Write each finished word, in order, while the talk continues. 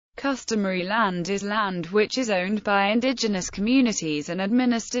Customary land is land which is owned by indigenous communities and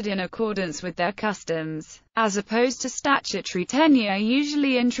administered in accordance with their customs, as opposed to statutory tenure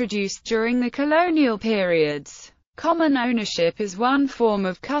usually introduced during the colonial periods. Common ownership is one form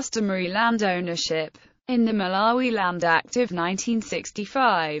of customary land ownership. In the Malawi Land Act of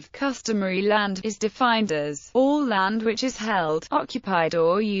 1965, customary land is defined as all land which is held, occupied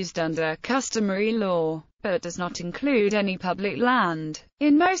or used under customary law, but does not include any public land.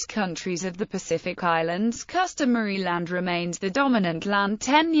 In most countries of the Pacific Islands, customary land remains the dominant land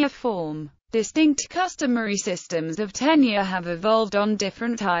tenure form. Distinct customary systems of tenure have evolved on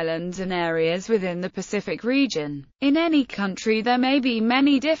different islands and areas within the Pacific region. In any country there may be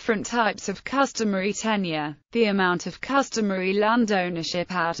many different types of customary tenure. The amount of customary land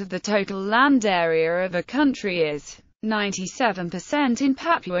ownership out of the total land area of a country is 97% in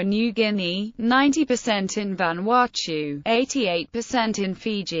Papua New Guinea, 90% in Vanuatu, 88% in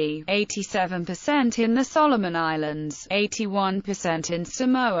Fiji, 87% in the Solomon Islands, 81% in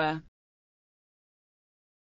Samoa,